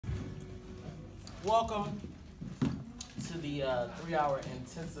Welcome to the 3-hour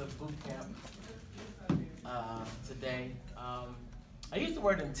intensive boot camp today. I use the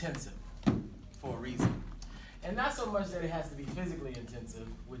word intensive for a reason. And not so much that it has to be physically intensive,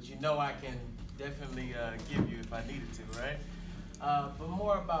 which you know I can definitely give you if I needed to, right? But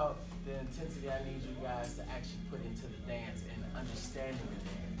more about the intensity I need you guys to actually put into the dance and understanding the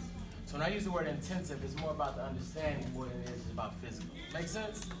dance. So when I use the word intensive, it's more about the understanding more than it is about physical. Make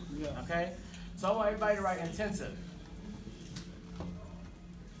sense? Yeah. Okay? So I want everybody to write intensive.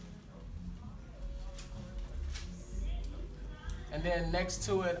 And then next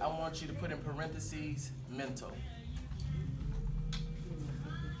to it, I want you to put in parentheses, mental.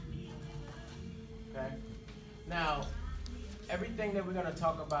 Okay? Now, everything that we're going to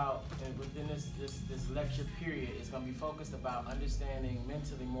talk about within this lecture period is going to be focused about understanding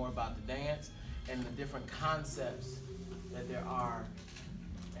mentally more about the dance and the different concepts that there are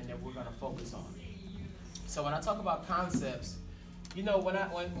and that we're going to focus on. So when I talk about concepts, you know,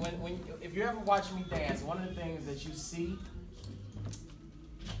 if you ever watch me dance, one of the things that you see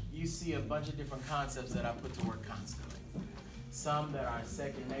a bunch of different concepts that I put to work constantly. Some that are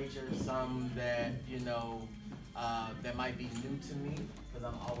second nature, some that, you know, that might be new to me, because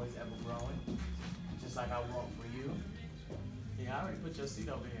I'm always ever growing, just like I want for you. Yeah, I already put your seat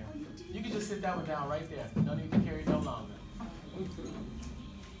over here. You can just sit that one down right there. No need to carry it no longer.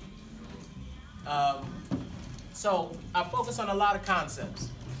 So I focus on a lot of concepts,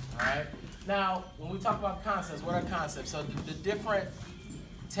 all right? Now, when we talk about concepts, what are concepts? So the different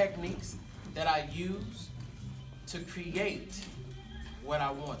techniques that I use to create what I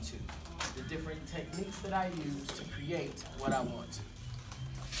want to. The different techniques that I use to create what I want to.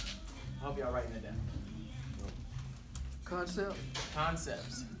 I hope y'all writing it down.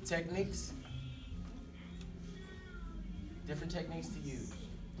 Concepts. Techniques. Different techniques to use.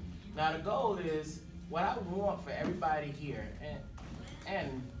 Now the goal is, what I want for everybody here,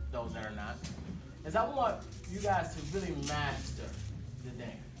 and those that are not, is I want you guys to really master the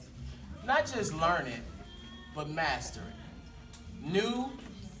dance. Not just learn it, but master it. New,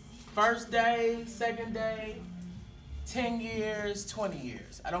 first day, second day, 10 years, 20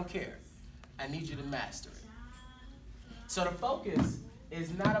 years. I don't care. I need you to master it. So the focus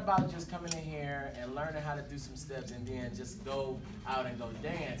is not about just coming in here and learning how to do some steps and then just go out and go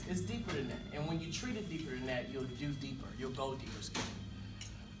dance. It's deeper than that. And when you treat it deeper than that, you'll do deeper. You'll go deeper, excuse me.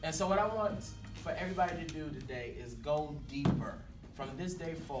 And so what I want for everybody to do today is go deeper from this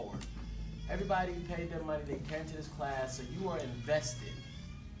day forward. Everybody paid their money, they came to this class, so you are invested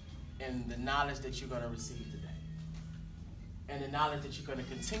in the knowledge that you're going to receive today. And the knowledge that you're going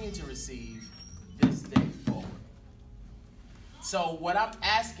to continue to receive this day forward. So what I'm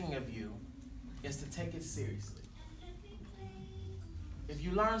asking of you is to take it seriously. If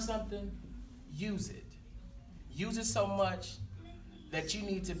you learn something, use it. Use it so much that you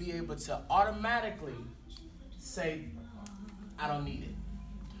need to be able to automatically say, I don't need it.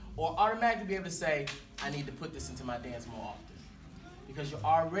 Or automatically be able to say, I need to put this into my dance more often. Because you're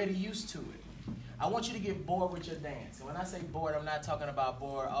already used to it. I want you to get bored with your dance. And when I say bored, I'm not talking about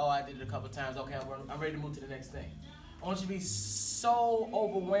bored, oh, I did it a couple times, okay, I'm ready to move to the next thing. I want you to be so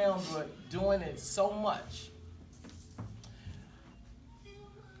overwhelmed with doing it so much.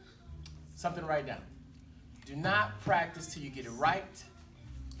 Something to write down. Do not practice till you get it right.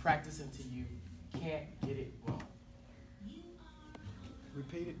 Practice until you can't get it wrong.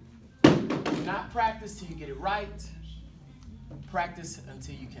 Repeat it. Do not practice till you get it right. Practice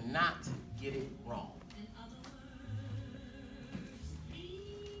until you cannot get it wrong.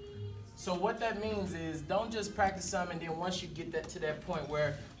 So what that means is, don't just practice some and then once you get that to that point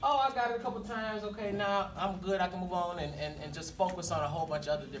where, oh, I got it a couple times, okay, now I'm good, I can move on and just focus on a whole bunch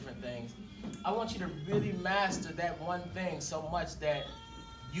of other different things. I want you to really master that one thing so much that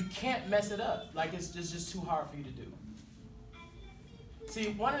you can't mess it up. Like it's just too hard for you to do. See,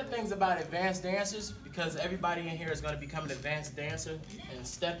 one of the things about advanced dancers, because everybody in here is going to become an advanced dancer and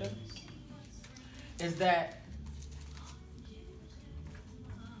stepping, is that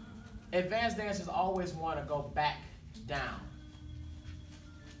advanced dancers always want to go back down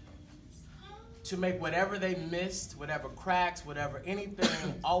to make whatever they missed, whatever cracks, whatever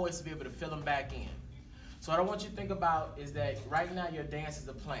anything, always to be able to fill them back in. So what I want you to think about is that right now your dance is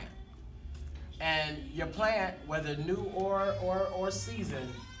a plant. And your plant, whether new or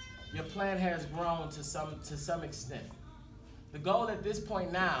seasoned, your plant has grown to some extent. The goal at this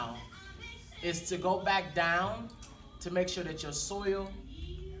point now is to go back down to make sure that your soil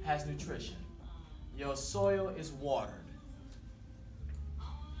has nutrition. Your soil is watered.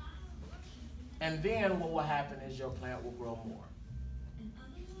 And then what will happen is your plant will grow more.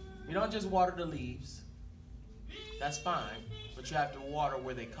 You don't just water the leaves. That's fine, but you have to water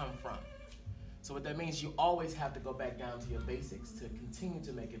where they come from. So what that means, you always have to go back down to your basics to continue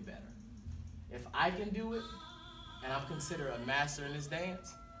to make it better. If I can do it, and I'm considered a master in this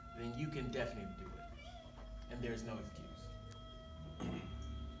dance, then you can definitely do it. And there's no excuse.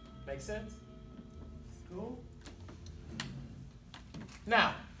 Make sense? Cool?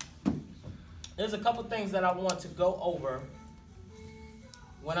 Now, there's a couple things that I want to go over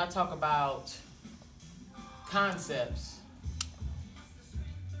when I talk about concepts.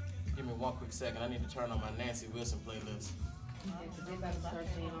 Give me one quick second. I need to turn on my Nancy Wilson playlist.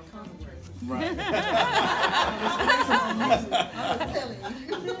 Right.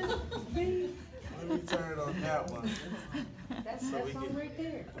 Let me turn it on that one. That's So that song right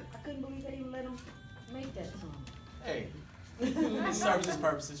there. I couldn't believe they even let them make that song. Hey, it serves its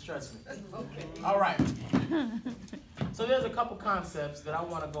purposes, trust me. Okay. All right. So there's a couple concepts that I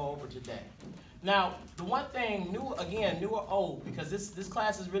want to go over today. Now, the one thing, new or old, because this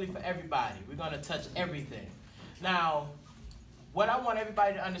class is really for everybody. We're going to touch everything. Now, what I want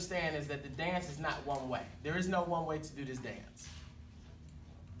everybody to understand is that the dance is not one way. There is no one way to do this dance.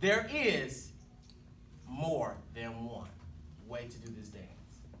 There is more than one way to do this dance.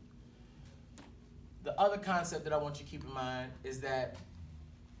 The other concept that I want you to keep in mind is that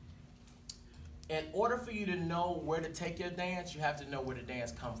in order for you to know where to take your dance, you have to know where the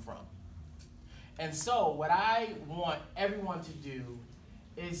dance comes from. And so what I want everyone to do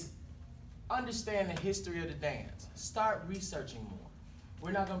is understand the history of the dance. Start researching more.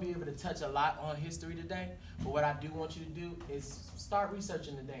 We're not going to be able to touch a lot on history today, but what I do want you to do is start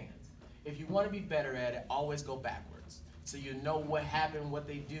researching the dance. If you want to be better at it, always go backwards. So you know what happened, what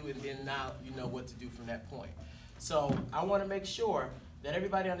they do, and then now you know what to do from that point. So I want to make sure that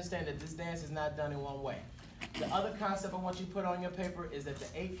everybody understands that this dance is not done in one way. The other concept I want you to put on your paper is that the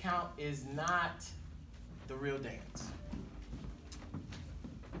 8 count is not the real dance.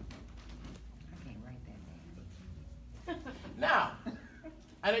 I can't write that down. Now,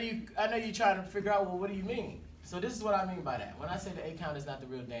 I know you're trying to figure out, well, what do you mean? So this is what I mean by that. When I say the 8 count is not the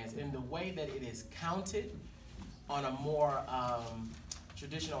real dance, in the way that it is counted on a more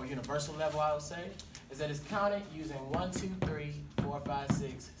traditional or universal level, I would say, is that it's counted using 1, 2, 3, 4, 5,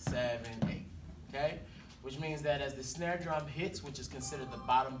 6, 7, 8. Okay? Which means that as the snare drum hits, which is considered the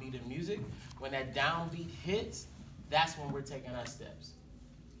bottom beat of music, when that downbeat hits, that's when we're taking our steps.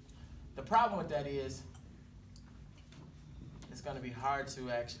 The problem with that is it's going to be hard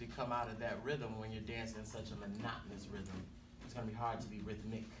to actually come out of that rhythm when you're dancing in such a monotonous rhythm. It's going to be hard to be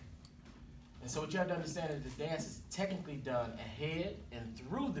rhythmic. And so what you have to understand is the dance is technically done ahead and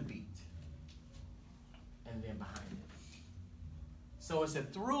through the beat, and then behind it. So it's a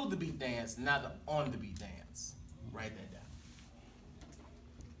through the beat dance, not the on the beat dance. Write that down.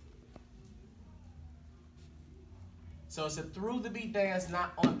 So it's a through the beat dance,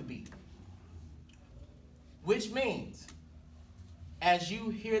 not on the beat. Which means, as you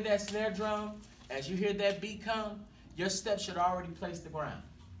hear that snare drum, as you hear that beat come, your steps should already place the ground.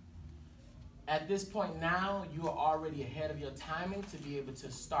 At this point now, you are already ahead of your timing to be able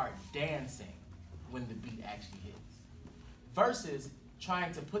to start dancing when the beat actually hits. Versus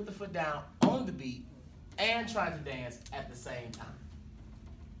trying to put the foot down on the beat and trying to dance at the same time.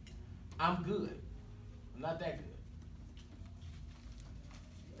 I'm good. I'm not that good.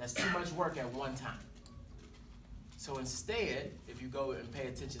 That's too much work at one time. So instead, if you go and pay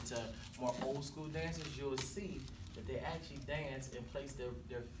attention to more old school dancers, you'll see that they actually dance and place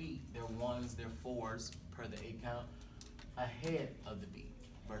their feet, their 1s, their 4s, per the 8 count, ahead of the beat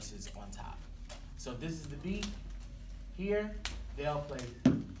versus on top. So if this is the beat here, they'll play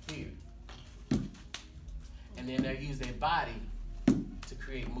here. And then they'll use their body to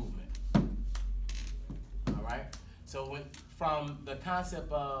create movement. All right? So from the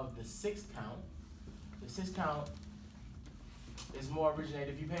concept of the 6 count, the 6 count is more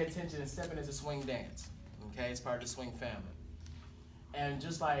originated. If you pay attention, stepping is a swing dance. Okay, it's part of the swing family. And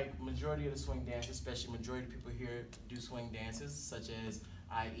just like majority of the swing dances, especially majority of people here do swing dances, such as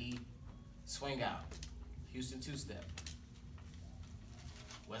i.e. swing out, Houston 2-step,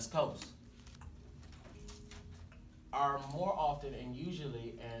 West Coast, are more often and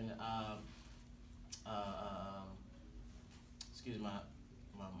usually in, excuse me,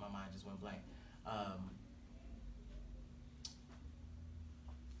 my mind just went blank.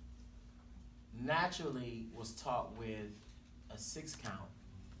 Naturally was taught with a 6 count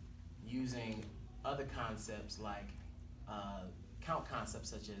using other concepts like count concepts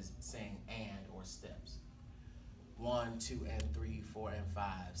such as saying and or steps. 1, 2, and 3, 4, and 5,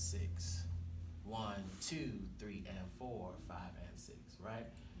 6. 1, 2, 3, and 4, 5, and 6, right?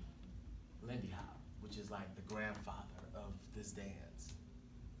 Lindy Hop, which is like the grandfather of this dance,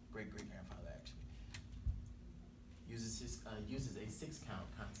 great-great-grandfather actually, uses a 6-count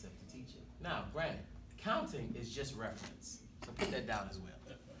concept to teach it. Now, granted, counting is just reference, so put that down as well.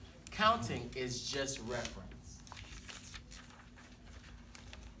 Counting is just reference.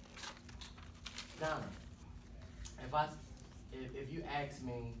 Now, if you ask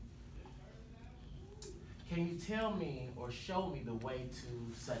me, can you tell me or show me the way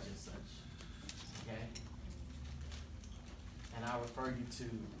to such and such, okay? And I'll refer you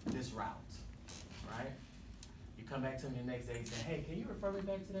to this route, right? You come back to me the next day and say, hey, can you refer me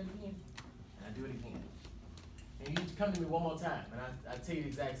back to that again? And I do it again. And you come to me one more time, and I tell you the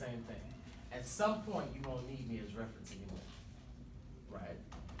exact same thing. At some point, you won't need me as reference anymore, right?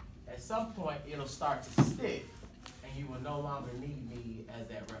 At some point, it'll start to stick, and you will no longer need me as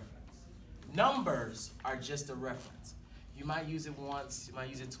that reference. Numbers are just a reference. You might use it once, you might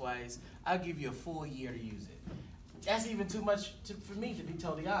use it twice. I'll give you a full year to use it. That's even too much for me, to be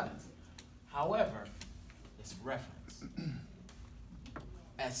totally honest. However, it's reference.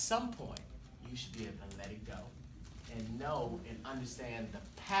 At some point, you should be able to let it go and know and understand the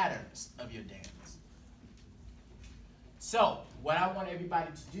patterns of your dance. So, what I want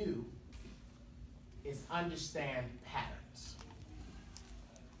everybody to do is understand patterns.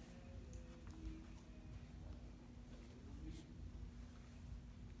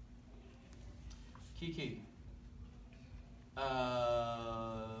 Kiki.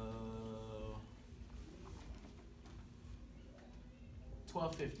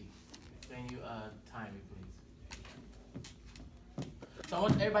 12:50. Can you time me, please? So I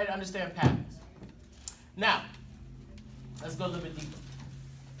want everybody to understand patterns. Now, let's go a little bit deeper.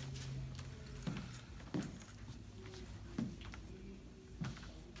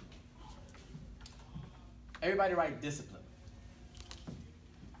 Everybody write discipline.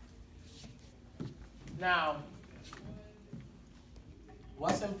 Now,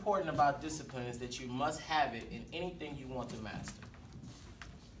 what's important about discipline is that you must have it in anything you want to master.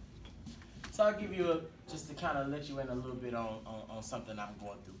 So I'll give you just to kind of let you in a little bit on something I'm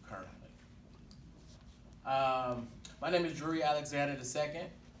going through currently. My name is Drewry Alexander II,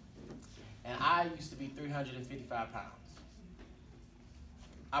 and I used to be 355 pounds.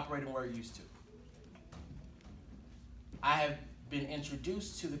 Operating where used to. I have been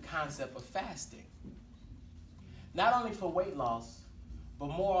introduced to the concept of fasting. Not only for weight loss, but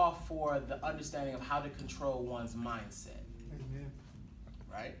more for the understanding of how to control one's mindset. Amen.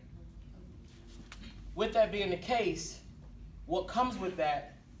 Right? With that being the case, what comes with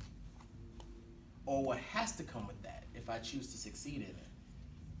that, or what has to come with that, if I choose to succeed in it,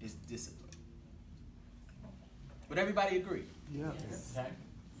 is discipline. Would everybody agree? Yes. Okay.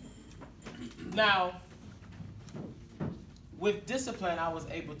 Now, with discipline, I was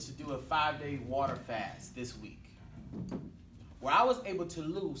able to do a 5-day water fast this week, where I was able to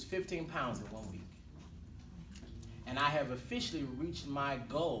lose 15 pounds in 1 week. And I have officially reached my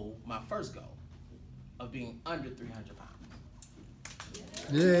goal, my first goal, of being under 300 pounds.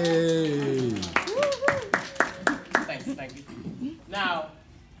 Yay! Thank you. Now,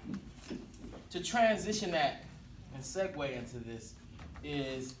 to transition that and segue into this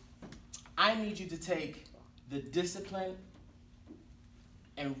is, I need you to take the discipline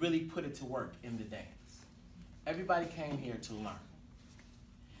and really put it to work in the dance. Everybody came here to learn.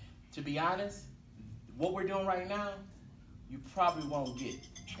 To be honest, what we're doing right now, you probably won't get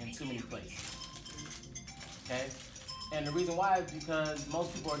in too many places. Okay? And the reason why is because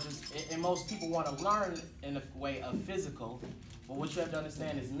most people want to learn in a way of physical, but what you have to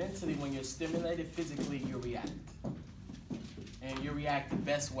understand is mentally, when you're stimulated physically, you react. And you react the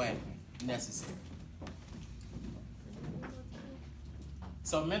best way necessary.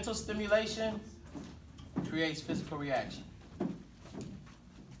 So mental stimulation creates physical reaction.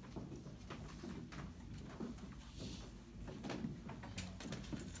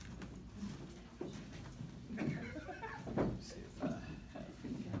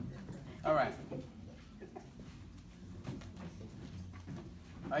 All right.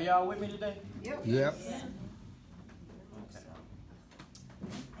 Are y'all with me today? Yep. Okay.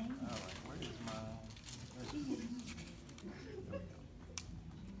 All right. Where is my?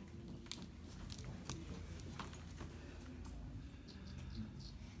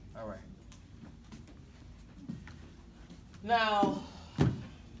 All right. Now,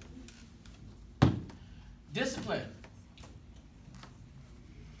 discipline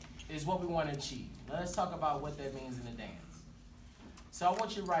is what we want to achieve. Now let's talk about what that means in the dance. So I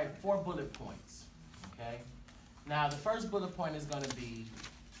want you to write 4 bullet points, okay? Now the first bullet point is going to be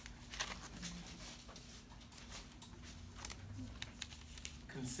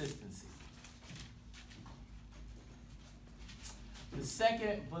consistency. The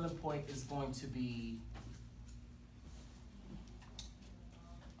second bullet point is going to be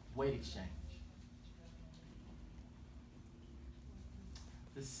weight exchange.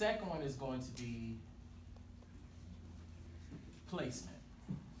 The second one is going to be placement.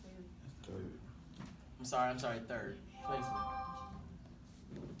 Third. I'm sorry, third. Placement.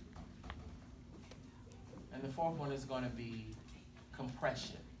 And the fourth one is going to be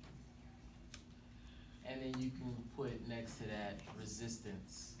compression. And then you can put next to that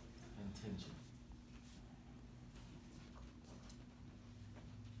resistance and tension.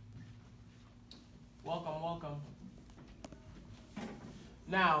 Welcome, welcome.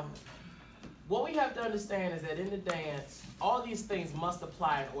 Now, what we have to understand is that in the dance, all these things must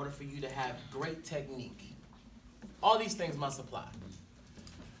apply in order for you to have great technique. All these things must apply.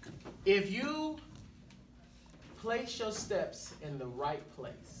 If you place your steps in the right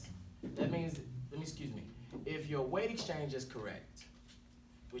place, that means, if your weight exchange is correct,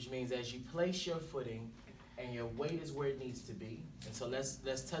 which means as you place your footing and your weight is where it needs to be, and so let's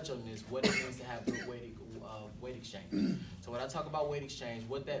touch on this, what it means to have good weight exchange. So when I talk about weight exchange,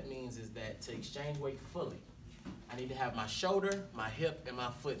 what that means is that to exchange weight fully, I need to have my shoulder, my hip, and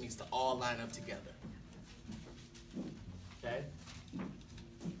my foot needs to all line up together. Okay?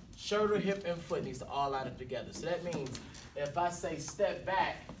 Shoulder, hip, and foot needs to all line up together. So that means if I say step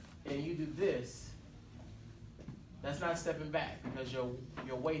back and you do this, that's not stepping back because your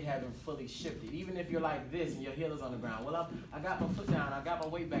weight hasn't fully shifted. Even if you're like this and your heel is on the ground. Well, I got my foot down, I got my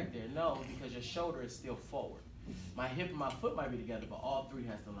weight back there. No, because your shoulder is still forward. My hip and my foot might be together, but all three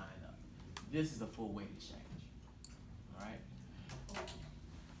has to line up. This is a full weight exchange. All right?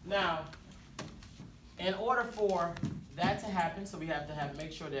 Now, in order for that to happen, so we have to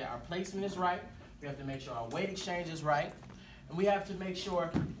make sure that our placement is right. We have to make sure our weight exchange is right. And we have to make sure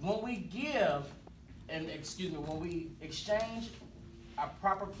when we give, when we exchange our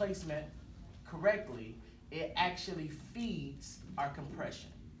proper placement correctly, it actually feeds our compression.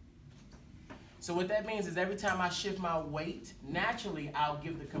 So what that means is every time I shift my weight, naturally I'll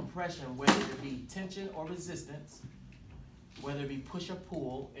give the compression, whether it be tension or resistance, whether it be push or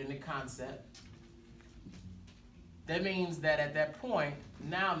pull in the concept. That means that at that point,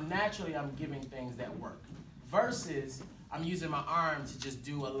 now naturally I'm giving things that work. Versus I'm using my arm to just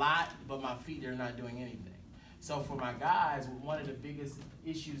do a lot, but my feet are not doing anything. So for my guys, one of the biggest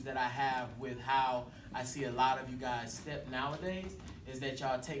issues that I have with how I see a lot of you guys step nowadays is that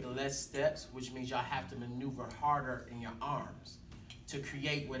y'all take less steps, which means y'all have to maneuver harder in your arms to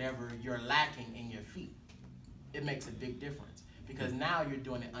create whatever you're lacking in your feet. It makes a big difference because now you're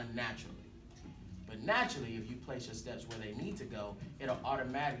doing it unnaturally. But naturally, if you place your steps where they need to go, it'll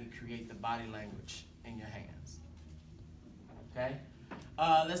automatically create the body language in your hands. Okay?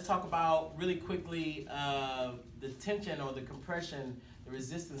 Let's talk about really quickly the tension or the compression, the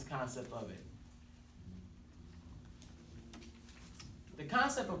resistance concept of it. The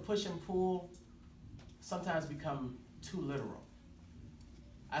concept of push and pull sometimes become too literal.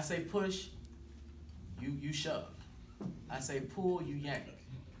 I say push, you shove. I say pull, you yank.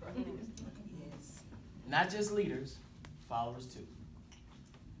 Not just leaders, followers too.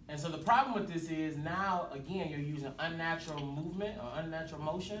 And so the problem with this is now, again, you're using unnatural movement or unnatural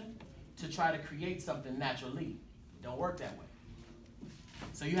motion to try to create something naturally. It don't work that way.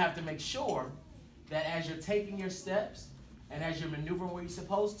 So you have to make sure that as you're taking your steps and as you're maneuvering where you're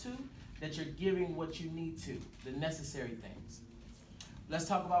supposed to, that you're giving what you need to, the necessary things. Let's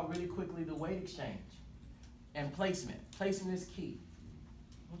talk about really quickly the weight exchange and placement. Placement is key.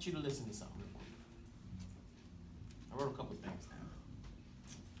 I want you to listen to something real quick. I wrote a couple things down.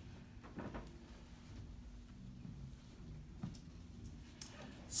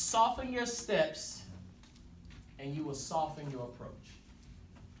 Soften your steps and you will soften your approach.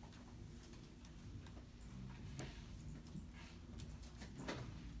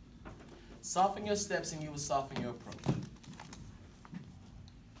 Soften your steps and you will soften your approach.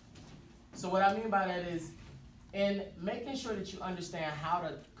 So what I mean by that is in making sure that you understand how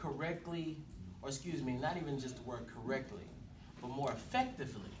to correctly, or excuse me, not even just the word correctly, but more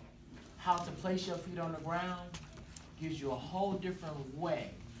effectively, how to place your feet on the ground gives you a whole different way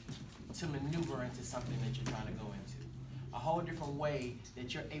to maneuver into something that you're trying to go into. A whole different way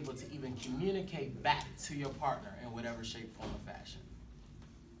that you're able to even communicate back to your partner in whatever shape, form, or fashion.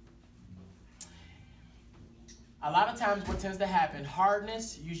 A lot of times what tends to happen,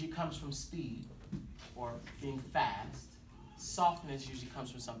 hardness usually comes from speed or being fast. Softness usually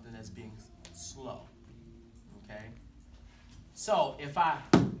comes from something that's being slow, okay? So if I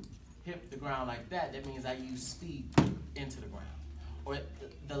hit the ground like that, that means I use speed into the ground. Or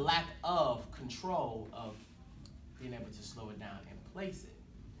the lack of control of being able to slow it down in place it.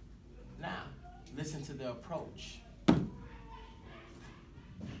 Now, listen to the approach.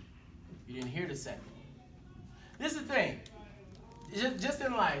 You didn't hear the second. This is the thing. Just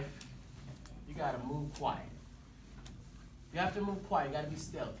in life, you got to move quiet. You have to move quiet. You got to be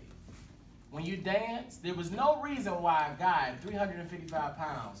stealthy. When you dance, there was no reason why a guy, 355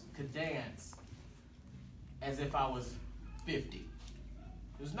 pounds, could dance as if I was 50.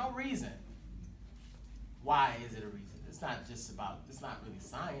 There's no reason. Why is it a reason? It's not really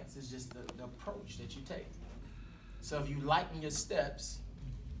science. It's just the approach that you take. So if you lighten your steps,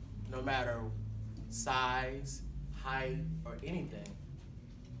 no matter size, height, or anything,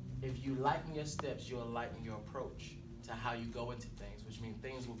 if you lighten your steps, you'll lighten your approach to how you go into things, which means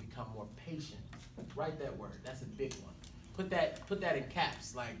things will become more patient. Write that word. That's a big one. Put that in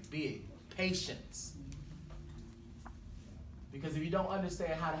caps, like big. Patience. Because if you don't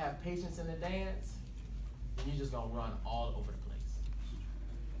understand how to have patience in the dance, then you're just going to run all over the place.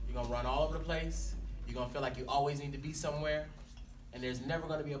 You're going to run all over the place. You're going to feel like you always need to be somewhere. And there's never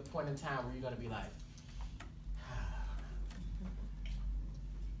going to be a point in time where you're going to be like,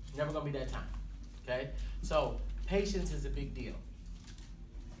 never going to be that time. Okay? So, patience is a big deal.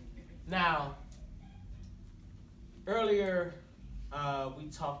 Now, earlier we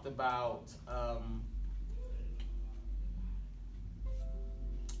talked about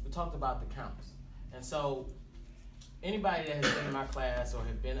the counts. And so anybody that has been in my class or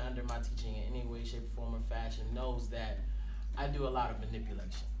have been under my teaching in any way, shape, form, or fashion knows that I do a lot of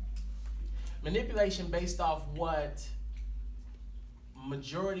manipulation. Manipulation based off what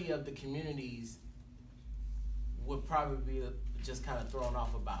majority of the communities would probably be just kind of thrown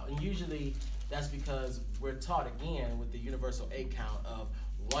off about. And usually that's because we're taught again with the universal 8 count of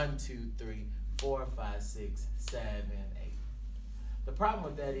 1, 2, 3, 4, 5, 6, 7, 8. The problem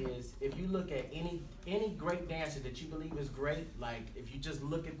with that is if you look at any great dancer that you believe is great, like if you just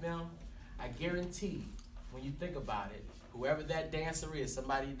look at them, I guarantee when you think about it, whoever that dancer is,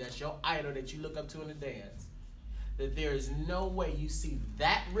 somebody that's your idol that you look up to in the dance, that there is no way you see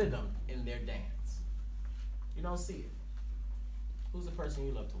that rhythm in their dance. You don't see it. Who's the person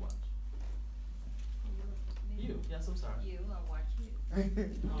you love to watch? You. Yes, I'm sorry. You. I watch you.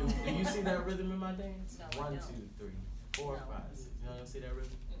 Do you see that rhythm in my dance? No, 1, I 2, don't. 3, 4, No. 5, 6. You don't see that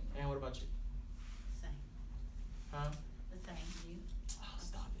rhythm? And what about you? Same. Huh? The same. You. Oh,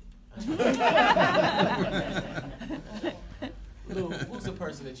 stop it. Lou, who's the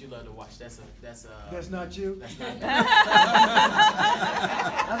person that you love to watch? That's not you. That's not me.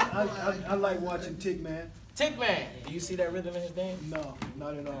 I like watching Tick Man. Tick Man. Do you see that rhythm in his dance? No,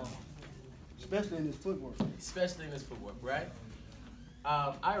 not at all. Especially in his footwork. Especially in his footwork, right?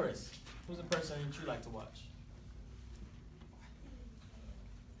 Iris, who's the person that you like to watch?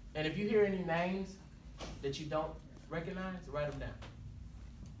 And if you hear any names that you don't recognize, write them down.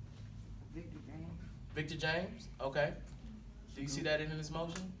 Victor James. Victor James, okay. Do you see that in his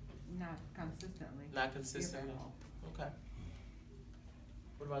motion? Not consistently. Not consistently. Okay.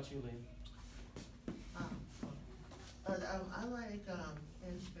 What about you, Lee? I like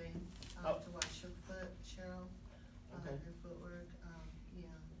anything. I like to watch your foot, Cheryl. Okay. Your footwork.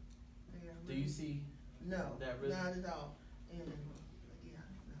 Yeah. They are Do you see No, that rhythm? not at all. And yeah,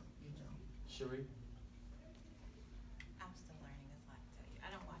 no, you don't. Cherie? I'm still learning. That's all I can tell you. I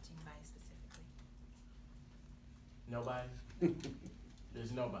don't watch anybody specifically. Nobody?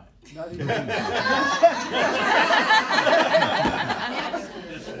 There's nobody. Not even.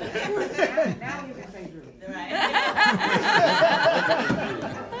 Now you can say Drewry.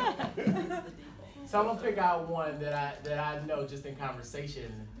 So I'm gonna pick out one that I know just in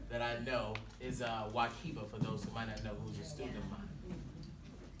conversation that I know is Wakiba, for those who might not know, who's a student of mine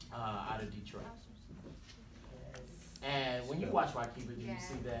out of Detroit. And when you watch Wakiba, do you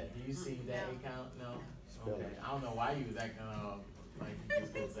see that? Do you see that account? No. Okay. I don't know why you was acting like you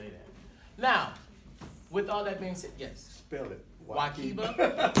just gonna say that. Now, with all that being said, yes. Spell it.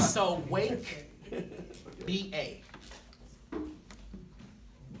 Wakiba. So wake, B-A.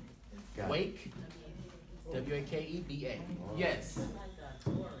 Wake, W-A-K-E-B-A. Yes.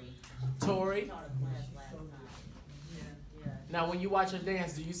 Tori. Now, when you watch her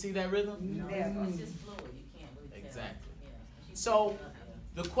dance, do you see that rhythm? Never. It's just fluid. You can't really tell. Exactly. Yeah. So,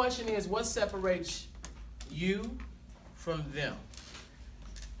 the question is, what separates you from them?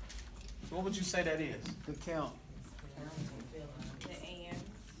 What would you say that is? The count. The and.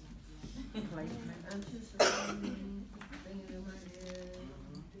 Placement. Anticipating, thinking in my head.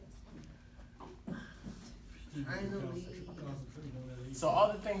 I know we. So all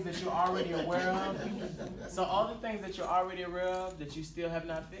the things that you're already aware of, that you still have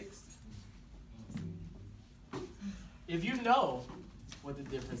not fixed? If you know what the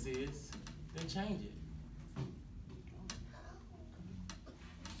difference is, then change it.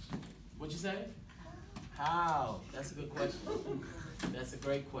 What'd you say? How? That's a good question. That's a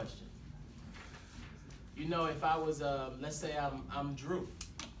great question. You know, if I was, let's say I'm Drew,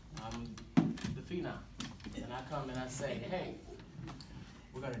 I'm the phenom, and I come and I say, hey,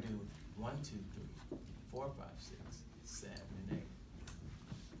 we're gonna do 1, 2, 3, 4, 5, 6, 7, and 8.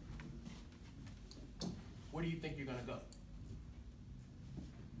 Where do you think you're gonna go?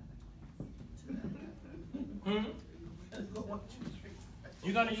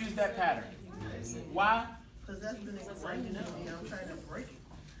 You're gonna use that pattern. Why? Because that's been explained to me, I'm trying to break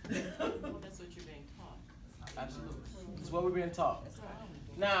it. Well, that's what you're being taught. Absolutely. It's what we're being taught. That's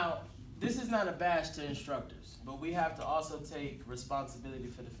right. Now, this is not a bash to instructors, but we have to also take responsibility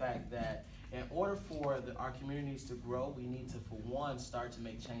for the fact that in order for our communities to grow, we need to, for one, start to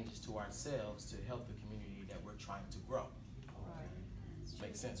make changes to ourselves to help the community that we're trying to grow.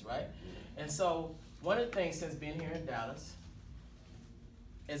 Makes sense, right? And so, one of the things since being here in Dallas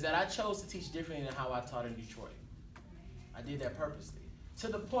is that I chose to teach differently than how I taught in Detroit. I did that purposely. To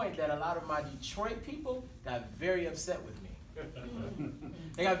the point that a lot of my Detroit people got very upset with me.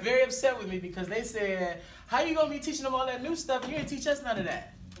 They got very upset with me because they said, how you gonna be teaching them all that new stuff and you didn't teach us none of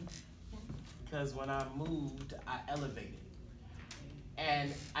that? Because when I moved, I elevated.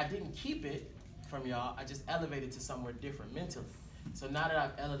 And I didn't keep it from y'all, I just elevated to somewhere different mentally. So now that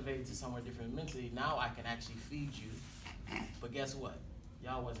I've elevated to somewhere different mentally, now I can actually feed you. But guess what?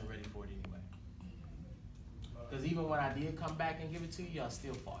 Y'all wasn't ready for it anyway. Because even when I did come back and give it to you, y'all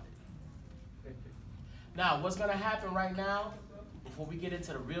still fought it. Now, what's gonna happen right now, before we get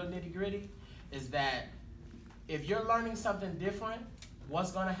into the real nitty gritty, is that if you're learning something different,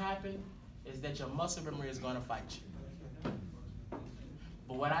 what's gonna happen is that your muscle memory is gonna fight you.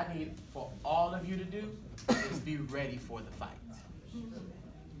 But what I need for all of you to do is be ready for the fight.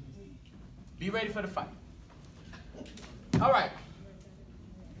 Be ready for the fight. All right.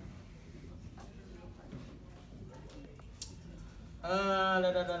 I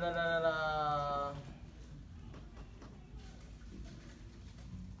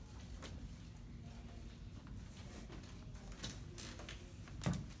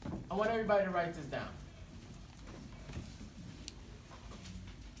want everybody to write this down.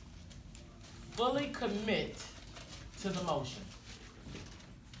 Fully commit to the motion.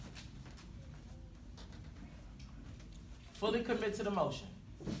 Fully commit to the motion.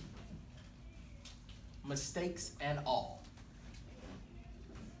 Mistakes and all.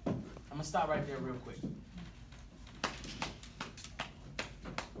 I'm gonna stop right there real quick.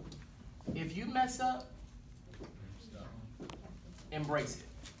 If you mess up, embrace it.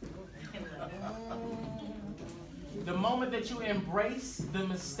 The moment that you embrace the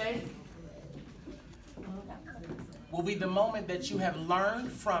mistake will be the moment that you have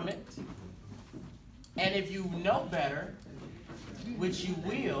learned from it. And if you know better, which you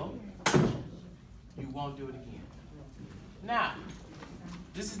will, you won't do it again. Now,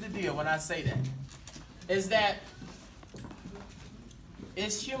 this is the deal when I say that, is that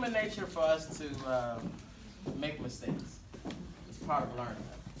it's human nature for us to make mistakes. It's part of learning,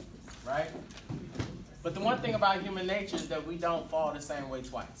 right? But the one thing about human nature is that we don't fall the same way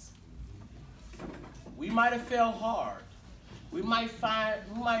twice. We might have failed hard. We might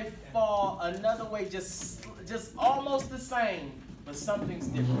fall another way, just almost the same, but something's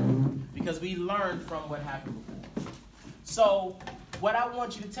different because we learned from what happened before. So what I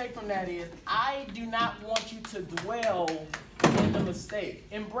want you to take from that is, I do not want you to dwell in the mistake.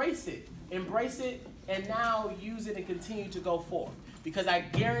 Embrace it, and now use it and continue to go forward. Because I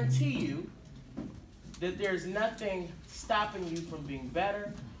guarantee you that there's nothing stopping you from being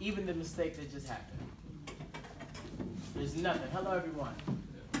better, even the mistake that just happened. There's nothing. Hello, everyone.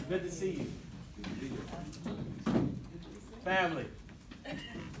 Good to see you. Family.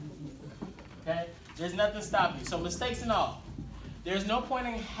 Okay? There's nothing stopping you. So mistakes and all. There's no point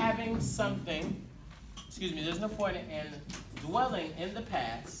in having something, there's no point in dwelling in the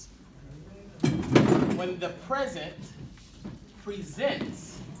past when the present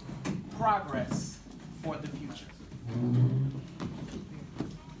presents progress for the future.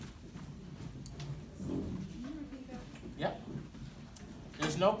 Yep.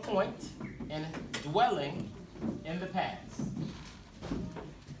 There's no point in dwelling in the past.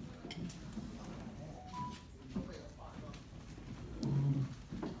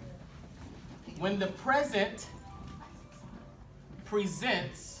 When the present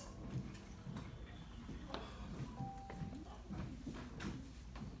presents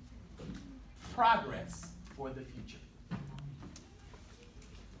progress for the future.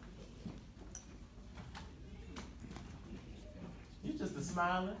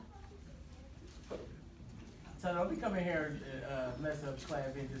 smiling. So don't be coming here and mess up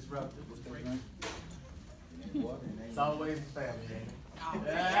class, being disruptive. It's always the family, ain't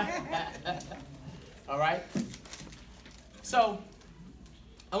it? All right. So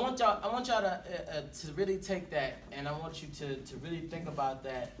I want y'all to really take that, and I want you to really think about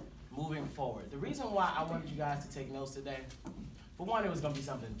that moving forward. The reason why I wanted you guys to take notes today, for one, it was gonna be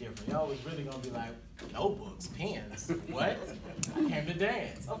something different. Y'all was really gonna be like, notebooks, pens, what? I came to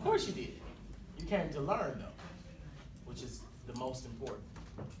dance. Of course you did. You came to learn though, which is the most important.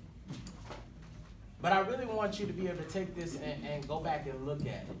 But I really want you to be able to take this and go back and look at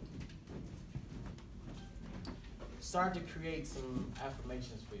it. Start to create some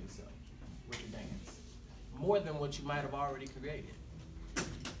affirmations for yourself with the dance. More than what you might have already created.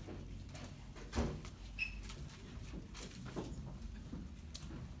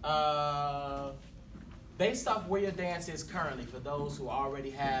 Based off where your dance is currently, for those who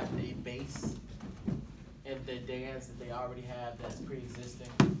already have a base in the dance that they already have that's pre-existing,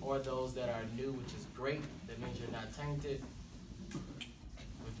 or those that are new, which is great, that means you're not tainted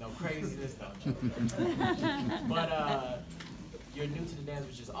with no craziness, no joke. But you're new to the dance,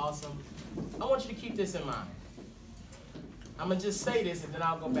 which is awesome. I want you to keep this in mind. I'm gonna just say this, and then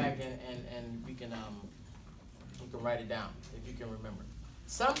I'll go back and we can write it down if you can remember.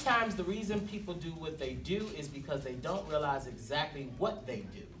 Sometimes the reason people do what they do is because they don't realize exactly what they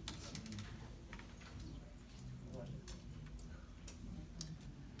do.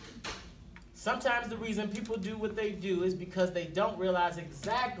 Sometimes the reason people do what they do is because they don't realize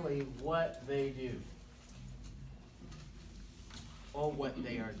exactly what they do or what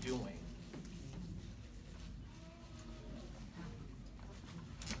they are doing.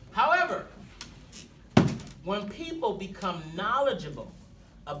 However, when people become knowledgeable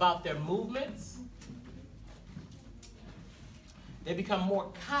about their movements, they become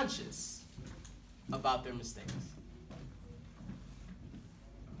more conscious about their mistakes.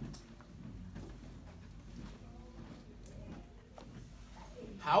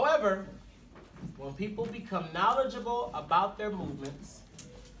 However, when people become knowledgeable about their movements,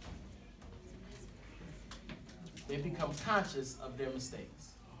 they become conscious of their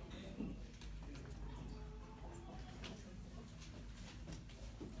mistakes.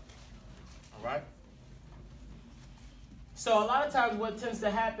 All right? So a lot of times what tends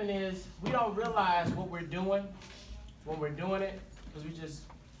to happen is we don't realize what we're doing when we're doing it, because we're just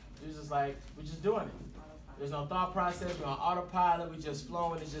doing it. There's no thought process, we're on autopilot, we just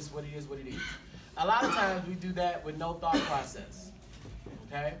flowing, it's just what it is, what it is. A lot of times we do that with no thought process,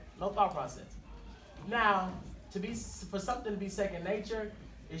 okay? No thought process. Now, for something to be second nature,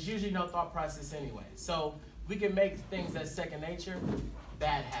 it's usually no thought process anyway. So we can make things that's second nature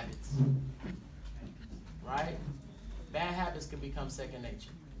bad habits, right? Bad habits can become second nature.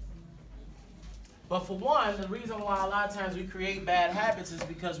 But for one, the reason why a lot of times we create bad habits is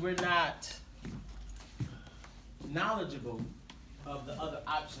because we're not knowledgeable of the other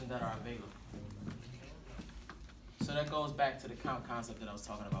options that are available. So that goes back to the count concept that I was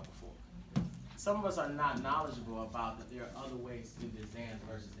talking about before. Some of us are not knowledgeable about that there are other ways to do this dance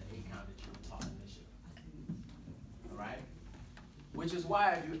versus the 8 count that you were taught initially. All right? Which is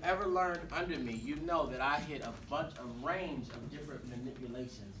why if you ever learned under me, you know that I hit a range of different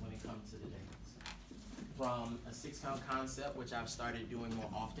manipulations when it comes to the dance. From a 6 count concept, which I've started doing more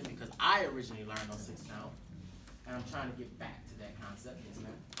often because I originally learned on 6 count. And I'm trying to get back to that concept. Yes,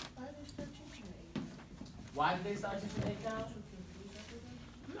 ma'am. Why did they start teaching me? Why did they start teaching 8 count?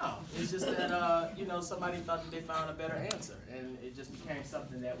 No, it's just that somebody thought that they found a better answer, and it just became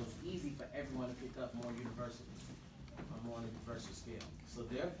something that was easy for everyone to pick up more universally, on more on a universal scale. So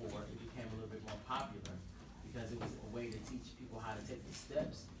therefore, it became a little bit more popular because it was a way to teach people how to take the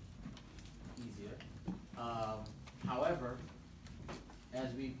steps easier. However,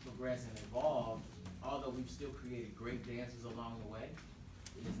 as we progress and evolve, although we've still created great dancers along the way,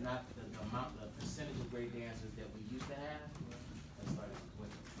 it is not the percentage of great dancers that we used to have that started with.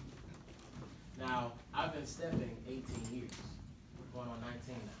 Now, I've been stepping 18 years, going on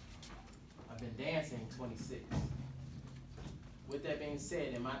 19 now. I've been dancing 26. With that being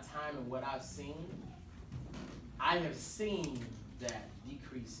said, in my time and what I've seen, I have seen that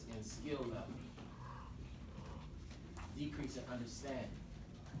decrease in skill level, decrease in understanding,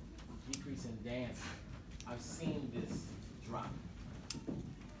 decrease in dancing. I've seen this drop,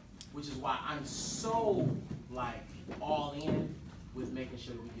 which is why I'm so all in with making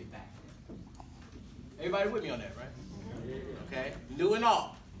sure we get back there. Everybody with me on that, right? Yeah. Okay, new and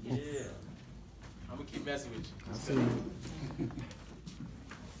all. Yeah. I'm gonna keep messing with you. I see.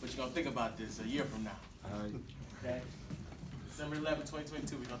 But you're gonna think about this a year from now. All right. Okay. December 11,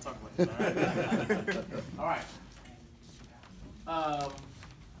 2022, we're gonna talk about this, all right? All right.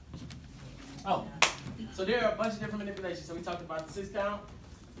 Oh, so there are a bunch of different manipulations. So we talked about the 6 count.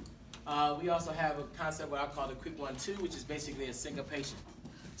 We also have a concept what I call the quick 1-2, which is basically a syncopation.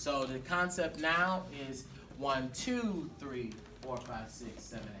 So the concept now is 1, 2, 3, 4, 5, 6,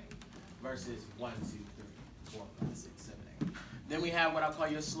 7, 8 versus 1, 2, 3, 4, 5, 6, 7, 8. Then we have what I call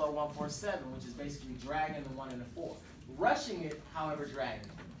your slow 1, 4, 7, which is basically dragging the 1 and the 4. Rushing it, however, dragging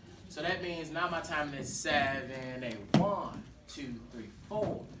it. So that means now my timing is 7, 8. 1, 2, 3,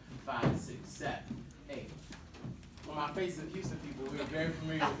 4, 5, 6, 7, 8. On my Faces of Houston people, we are very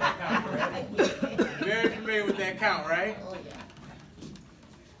familiar with that count, right? Very familiar with that count, right? Oh, yeah.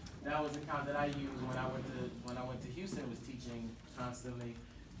 That was the count that I used when I went to Houston, was teaching constantly.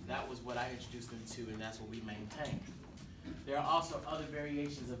 That was what I introduced them to, and that's what we maintained. There are also other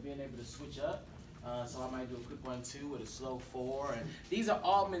variations of being able to switch up. So I might do a quick 1-2 with a slow 4, and these are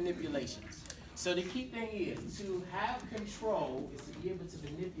all manipulations. So the key thing is to have control is to be able to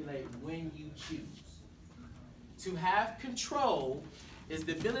manipulate when you choose. To have control is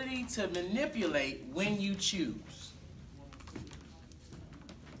the ability to manipulate when you choose.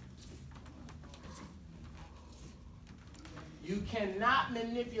 You cannot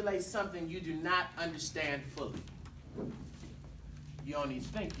manipulate something you do not understand fully. You only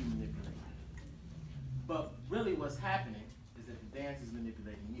think you manipulate it. But really what's happening is that the dance is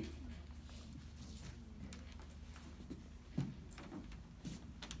manipulating you.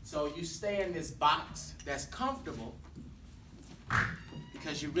 So you stay in this box that's comfortable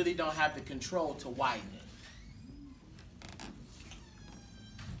because you really don't have the control to widen it.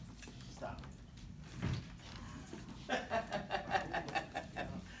 Stop.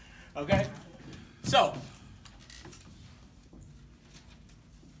 Okay? So,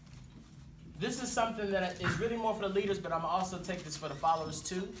 this is something that is really more for the leaders, but I'm going to also take this for the followers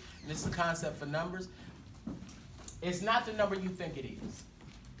too. And this is a concept for numbers. It's not the number you think it is.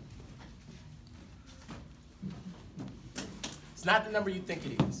 It's not the number you think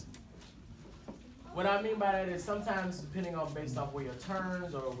it is. What I mean by that is sometimes depending on based off where your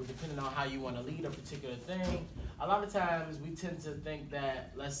turns or depending on how you want to lead a particular thing, a lot of times we tend to think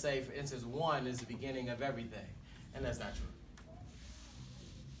that, let's say for instance, 1 is the beginning of everything. And that's not true.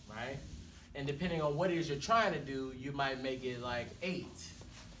 Right? And depending on what it is you're trying to do, you might make it like 8.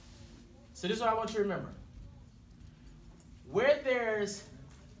 So this is what I want you to remember. Where there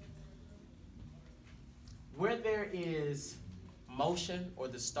is motion or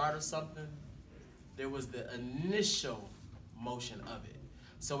the start of something, there was the initial motion of it.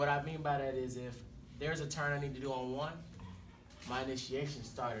 So what I mean by that is if there's a turn I need to do on 1, my initiation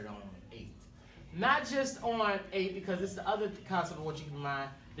started on 8. Not just on 8, because it's the other concept of what you keep in mind.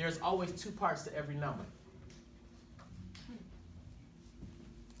 There's always 2 parts to every number.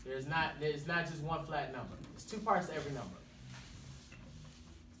 There's not just one flat number. There's 2 parts to every number.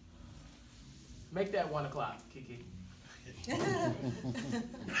 Make that 1 o'clock, Kiki. I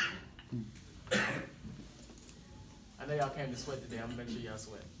know y'all came to sweat today. I'm gonna make sure y'all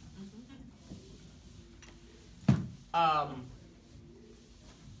sweat.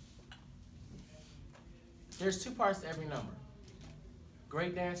 There's 2 parts to every number.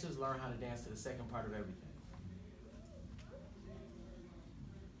 Great dancers learn how to dance to the second part of everything.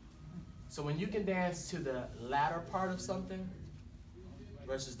 So when you can dance to the latter part of something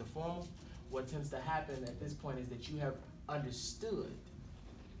versus the formal, what tends to happen at this point is that you have understood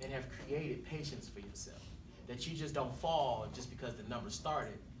and have created patience for yourself. That you just don't fall just because the number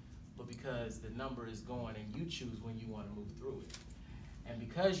started, but because the number is going and you choose when you want to move through it. And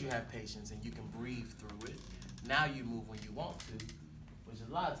because you have patience and you can breathe through it, now you move when you want to, which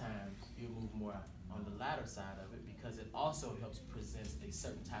a lot of times you move more on the latter side of it because it also helps present a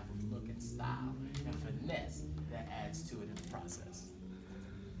certain type of look and style and finesse that adds to it in the process.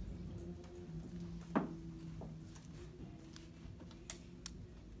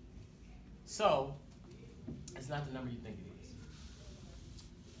 So, it's not the number you think it is.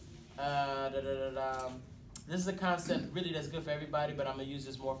 This is a concept really that's good for everybody, but I'm going to use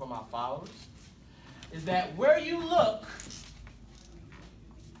this more for my followers. Is that where you look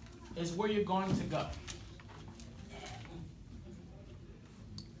is where you're going to go.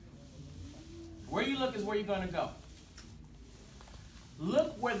 Where you look is where you're going to go.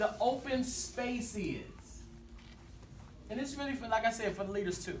 Look where the open space is. And it's really, for, like I said, for the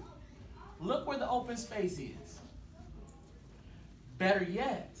leaders too. Look where the open space is. Better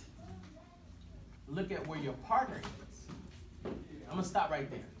yet, look at where your partner is. I'm going to stop right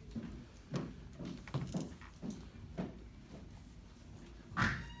there.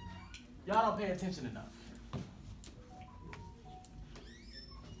 Y'all don't pay attention enough.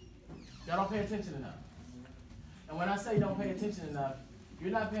 Y'all don't pay attention enough. And when I say don't pay attention enough,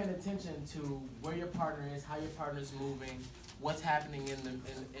 you're not paying attention to where your partner is, how your partner's moving, what's happening in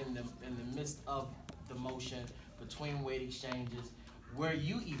the midst of the motion, between weight exchanges, where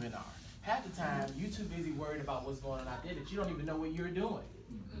you even are. Half the time, you're too busy worried about what's going on out there that you don't even know what you're doing.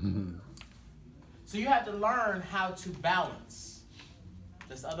 Mm-hmm. So you have to learn how to balance.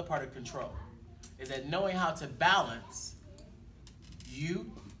 That's the other part of control, is that knowing how to balance you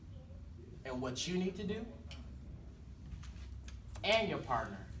and what you need to do, and your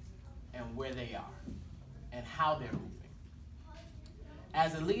partner and where they are and how they're moving.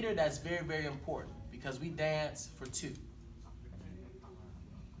 As a leader, that's very, very important because we dance for two.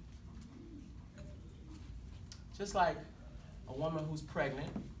 Just like a woman who's pregnant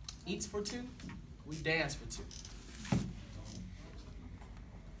eats for two, we dance for two.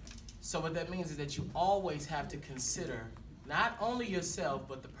 So what that means is that you always have to consider not only yourself,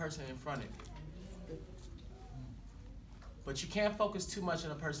 but the person in front of you. But you can't focus too much on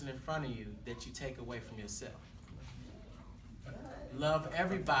the person in front of you that you take away from yourself. Love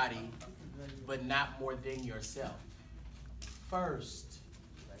everybody, but not more than yourself. First.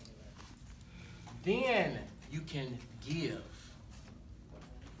 Then you can give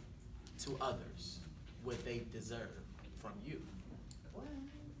to others what they deserve from you.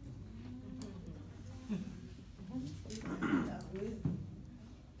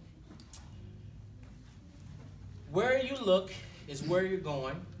 Where you look is where you're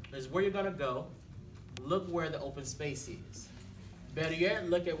going, is where you're going to go. Look where the open space is. Better yet,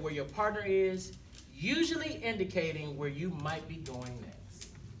 look at where your partner is, usually indicating where you might be going next.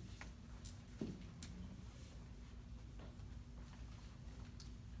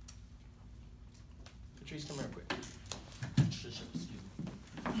 Patrice, come here quick. Excuse me.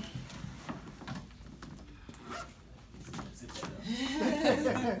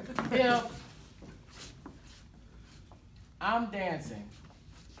 Yeah. I'm dancing,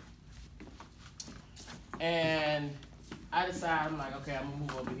 and I decide, I'm like, okay, I'm gonna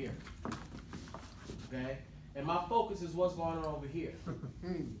move over here, okay? And my focus is what's going on over here.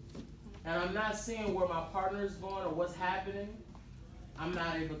 And I'm not seeing where my partner is going or what's happening. I'm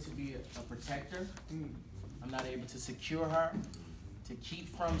not able to be a protector. I'm not able to secure her, to keep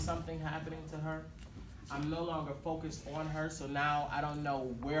from something happening to her. I'm no longer focused on her, so now I don't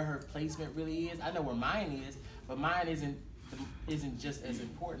know where her placement really is. I know where mine is, but mine isn't just as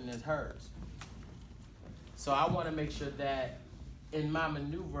important as hers. So I want to make sure that in my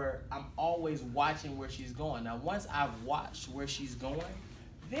maneuver, I'm always watching where she's going. Now, once I've watched where she's going,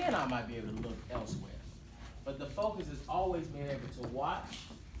 then I might be able to look elsewhere. But the focus is always being able to watch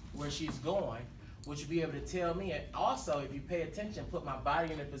where she's going, which will be able to tell me, and also, if you pay attention, put my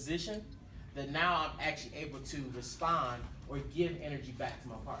body in a position that now I'm actually able to respond or give energy back to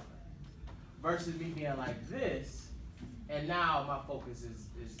my partner. Versus me being like this, and now my focus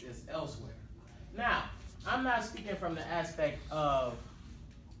is elsewhere. Now, I'm not speaking from the aspect of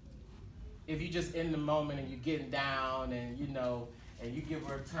if you just in the moment and you're getting down and and you give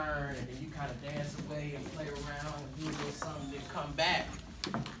her a turn and then you kind of dance away and play around and do a little something, then come back.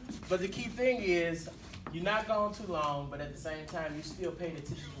 But the key thing is you're not gone too long, but at the same time you still paid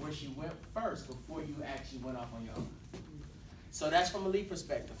attention to where she went first before you actually went off on your own. So that's from a lead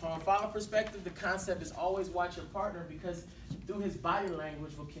perspective. From a follower perspective, the concept is always watch your partner because through his body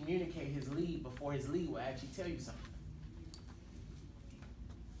language will communicate his lead before his lead will actually tell you something.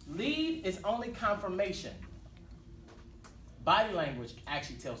 Lead is only confirmation. Body language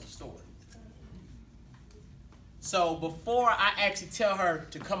actually tells the story. So before I actually tell her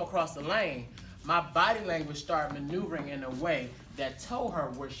to come across the lane, my body language started maneuvering in a way that told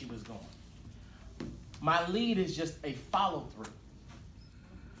her where she was going. My lead is just a follow-through.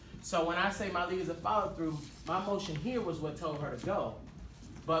 So when I say my lead is a follow-through, my motion here was what told her to go.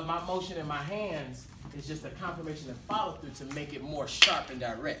 But my motion in my hands is just a confirmation and follow-through to make it more sharp and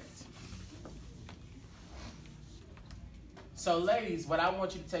direct. So ladies, what I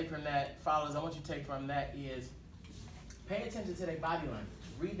want you to take from that, followers, I want you to take from that is pay attention to their body language.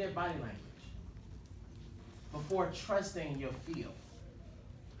 Read their body language before trusting your feel.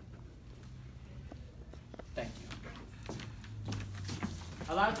 Thank you.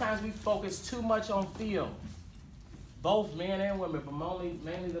 A lot of times we focus too much on feel. Both men and women, but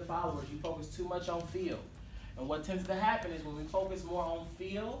mainly the followers, you focus too much on feel. And what tends to happen is when we focus more on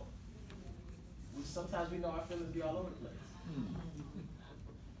feel, sometimes we know our feelings be all over the place.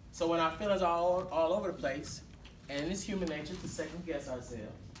 So when our feelings are all over the place, and it's human nature to second guess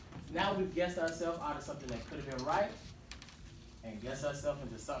ourselves, now we've guessed ourselves out of something that could have been right and guessed ourselves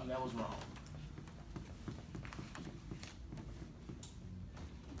into something that was wrong.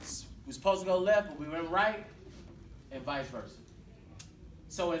 We're supposed to go left, but we went right, and vice versa.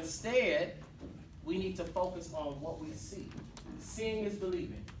 So instead, we need to focus on what we see. Seeing is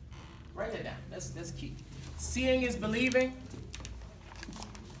believing. Write that down. That's key. Seeing is believing.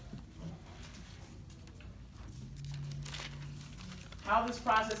 How this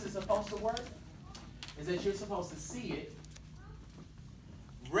process is supposed to work is that you're supposed to see it,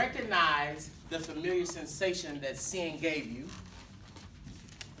 recognize the familiar sensation that seeing gave you.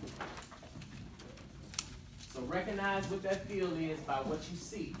 So recognize what that feel is by what you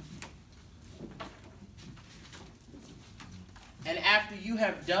see. And after you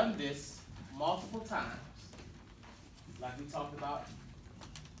have done this multiple times, like we talked about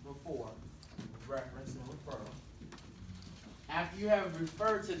before, reference and referral, after you have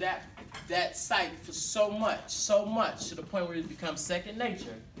referred to that site for so much, to the point where it becomes second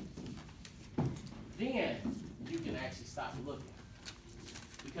nature, then you can actually stop looking.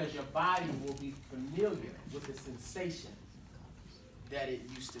 Because your body will be familiar with the sensation that it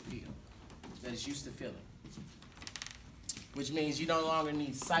used to feel, that it's used to feeling. Which means you no longer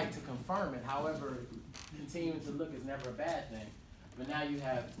need sight to confirm it. However, continuing to look is never a bad thing. But now you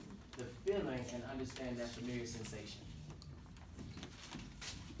have the feeling and understand that familiar sensation.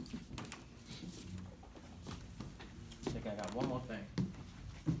 I think I got one more thing.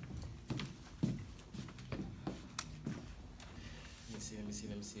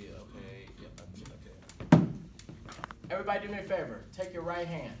 Let me see. Okay, yep, okay. Everybody do me a favor. Take your right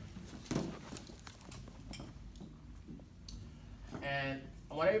hand. And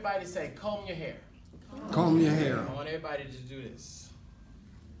I want everybody to say, comb your hair. Comb your hair. I want everybody to do this.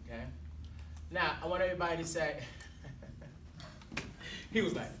 Okay? Now, I want everybody to say, he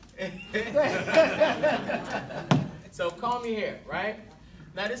was like, so comb your hair, right?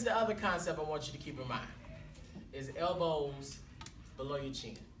 Now, this is the other concept I want you to keep in mind, is elbows below your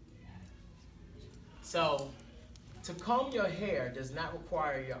chin. So, to comb your hair does not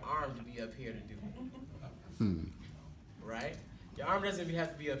require your arm to be up here to do it. Right? Your arm doesn't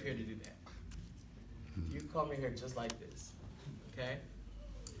have to be up here to do that. You comb your hair just like this. Okay?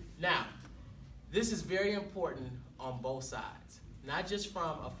 Now, this is very important on both sides. Not just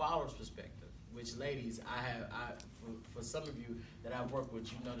from a follower's perspective, which ladies, for some of you that I've worked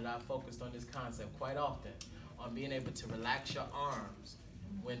with, you know that I've focused on this concept quite often, on being able to relax your arms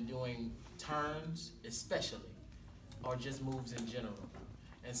when doing turns especially, or just moves in general.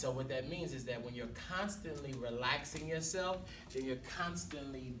 And so what that means is that when you're constantly relaxing yourself, then you're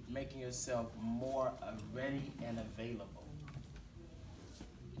constantly making yourself more ready and available.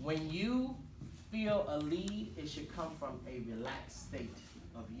 When you feel a lead, it should come from a relaxed state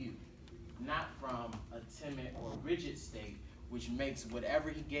of you, not from a timid or rigid state, which makes whatever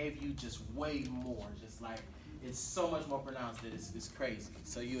he gave you just way more, just like it's so much more pronounced that it's crazy.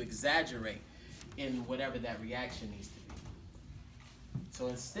 So you exaggerate in whatever that reaction needs to be. So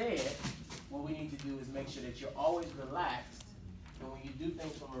instead, what we need to do is make sure that you're always relaxed, and when you do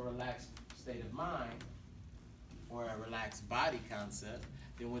things from a relaxed state of mind, or a relaxed body concept,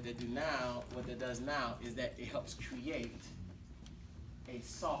 then what that does now is that it helps create a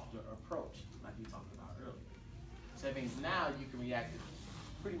softer approach, like we talked about earlier. So that means now you can react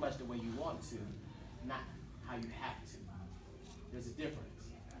pretty much the way you want to, not how you have to. There's a difference.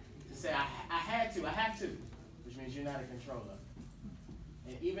 To say, I have to, which means you're not in control of it.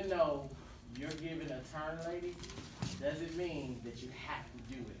 And even though you're given a turn, lady, doesn't mean that you have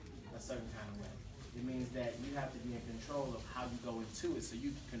to do it a certain kind of way. It means that you have to be in control of how you go into it, so you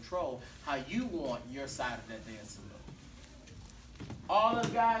can control how you want your side of that dance to look. All us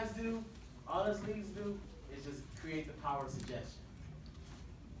guys do, all us leads do, is just create the power of suggestion.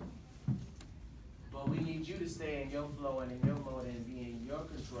 But we need you to stay in your flow and in your mode and be in your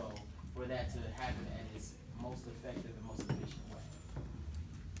control for that to happen at its most effective and most efficient way.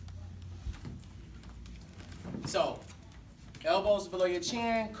 So, elbows below your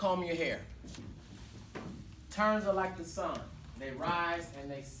chin, comb your hair. Turns are like the sun. They rise and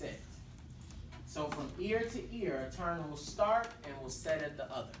they set. So from ear to ear, a turn will start and will set at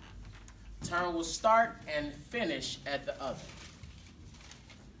the other. Turn will start and finish at the other.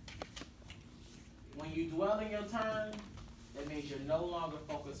 When you dwell in your turn, that means you're no longer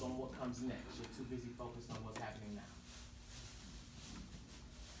focused on what comes next. You're too busy focused on what's happening now.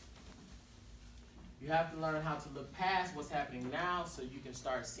 You have to learn how to look past what's happening now so you can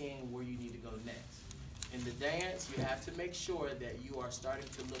start seeing where you need to go next. In the dance, you have to make sure that you are starting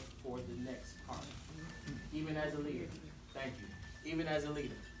to look for the next part. Even as a leader. Thank you. Even as a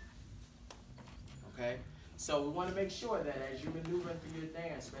leader. Okay? So we want to make sure that as you're maneuvering through your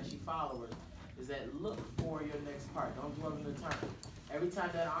dance, especially followers, is that look for your next part. Don't dwell in the turn. Every time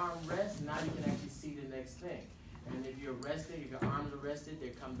that arm rests, now you can actually see the next thing. And if you're rested, if your arms are rested, they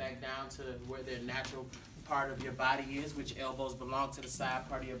come back down to where their natural part of your body is, which elbows belong to the side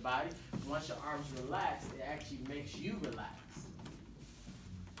part of your body. Once your arms relax, it actually makes you relax.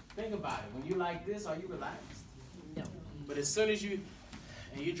 Think about it. When you like this, are you relaxed? No. But as soon as you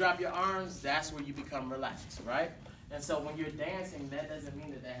drop your arms, that's where you become relaxed, right? And so when you're dancing, that doesn't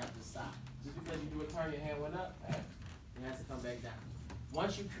mean that they have to stop. Just because you do a turn, your hand went up, it has to come back down.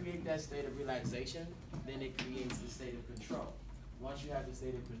 Once you create that state of relaxation, then it creates the state of control. Once you have the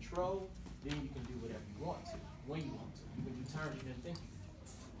state of control, then you can do whatever you want to, when you want to. You can do turns you didn't think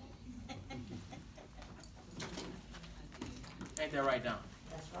you could. Ain't that right, Don?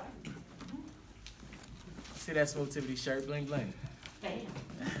 That's right. See that Smooth Tivity shirt, bling bling. Bam.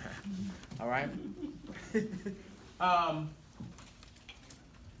 All right.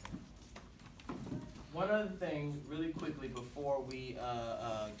 One other thing, really quickly, before we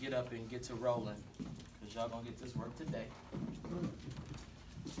get up and get to rolling, because y'all gonna get this work today,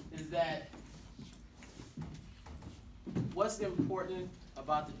 is that what's important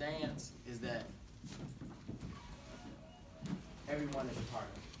about the dance is that everyone is a part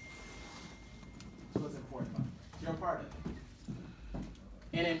of it. That's what's important about it. You're a part of it.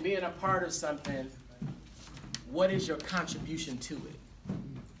 And in being a part of something, what is your contribution to it?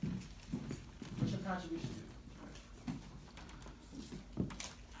 What's your contribution to it?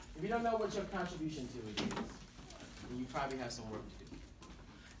 If you don't know what your contribution to it is, then you probably have some work to do.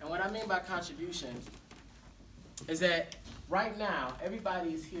 And what I mean by contribution is that right now,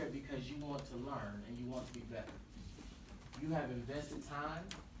 everybody is here because you want to learn and you want to be better. You have invested time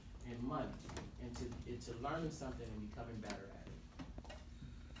and money into learning something and becoming better at it.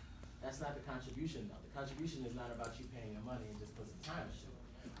 That's not the contribution, though. The contribution is not about you paying your money and just put some time into it.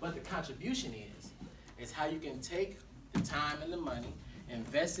 But the contribution is how you can take the time and the money,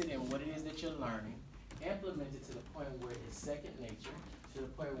 invest it in what it is that you're learning, implement it to the point where it's second nature, to the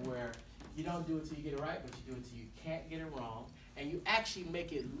point where you don't do it till you get it right, but you do it till you can't get it wrong, and you actually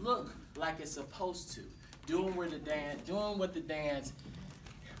make it look like it's supposed to. Doing the dance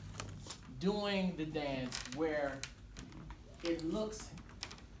where it looks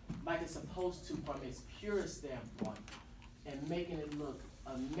like it's supposed to from its purest standpoint, and making it look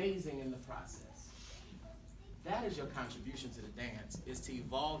amazing in the process. That is your contribution to the dance, is to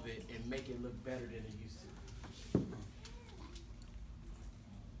evolve it and make it look better than it used to.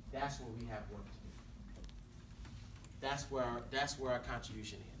 That's where we have work to do. That's where our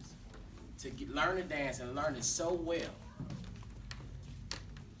contribution is. To learn the dance and learn it so well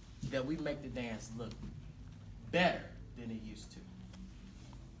that we make the dance look better than it used to.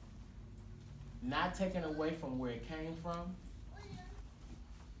 Not taking away from where it came from,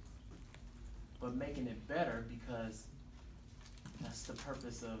 but making it better because that's the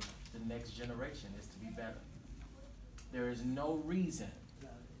purpose of the next generation, is to be better. There is no reason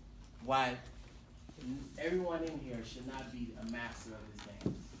why everyone in here should not be a master of this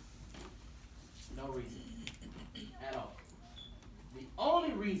dance. No reason at all. The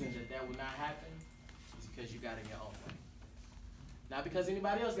only reason that will not happen is because you got in your own way. Not because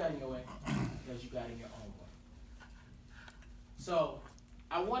anybody else got in your way, because you got in your own way. So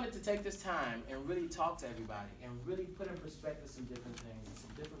I wanted to take this time and really talk to everybody and really put in perspective some different things and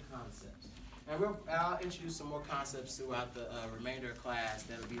some different concepts. And I'll introduce some more concepts throughout the remainder of class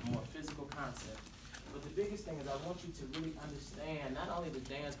that'll be more physical concepts. But the biggest thing is I want you to really understand not only the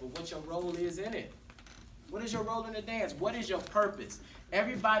dance, but what your role is in it. What is your role in the dance? What is your purpose?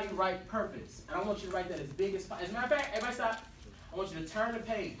 Everybody write purpose. And I want you to write that as big as possible. As a matter of fact, everybody stop. I want you to turn the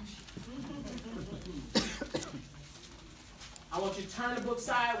page. I want you to turn the book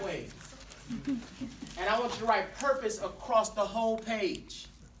sideways. And I want you to write purpose across the whole page.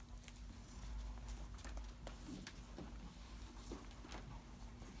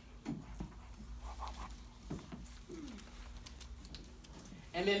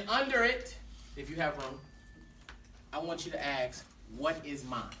 And then under it, if you have room, I want you to ask, what is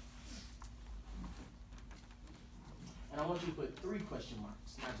mine? And I want you to put 3 question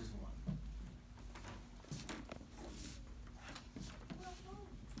marks, not just 1.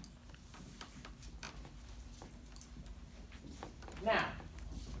 Now,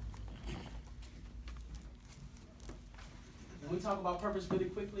 when we talk about purpose really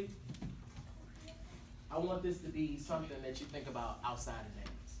quickly, I want this to be something that you think about outside of dance.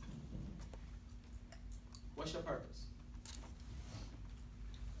 What's your purpose?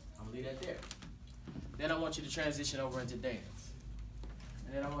 I'm gonna leave that there. Then I want you to transition over into dance.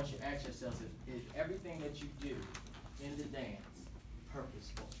 And then I want you to ask yourself, is everything that you do in the dance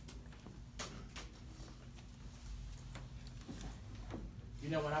purposeful?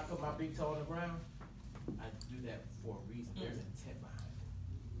 You know, when I put my big toe on the ground, I do that for a reason. There's intent behind it.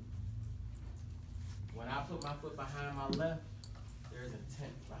 When I put my foot behind my left, there's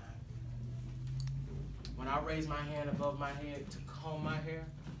intent behind it. When I raise my hand above my head to comb my hair,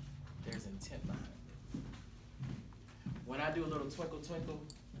 there's intent behind it. When I do a little twinkle twinkle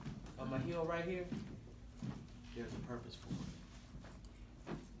on my heel right here, there's a purpose for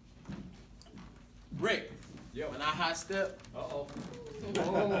it. Rick, when I high step, Uh-oh. and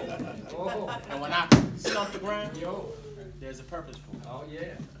when I stomp the ground, there's a purpose for it. Oh,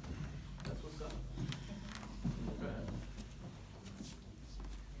 yeah. That's what's up.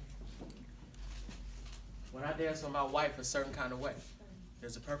 When I dance with my wife a certain kind of way,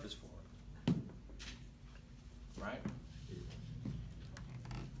 there's a purpose for it. Right?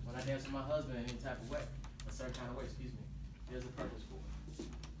 When I dance with my husband in any type of way, a certain kind of way, there's a purpose for it.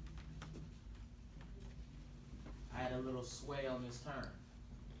 I had a little sway on this turn.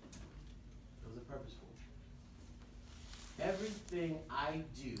 There was a purpose for it. Everything I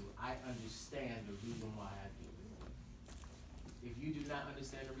do, I understand the reason why I do it. If you do not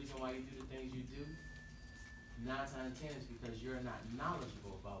understand the reason why you do the things you do, 9 times out of 10 is because you're not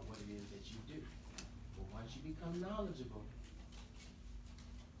knowledgeable about what it is that you do. But once you become knowledgeable,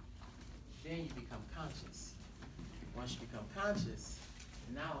 then you become conscious. Once you become conscious,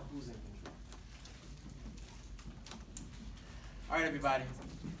 now who's in control? All right, everybody.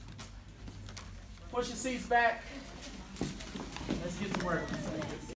 Push your seats back. Let's get to work.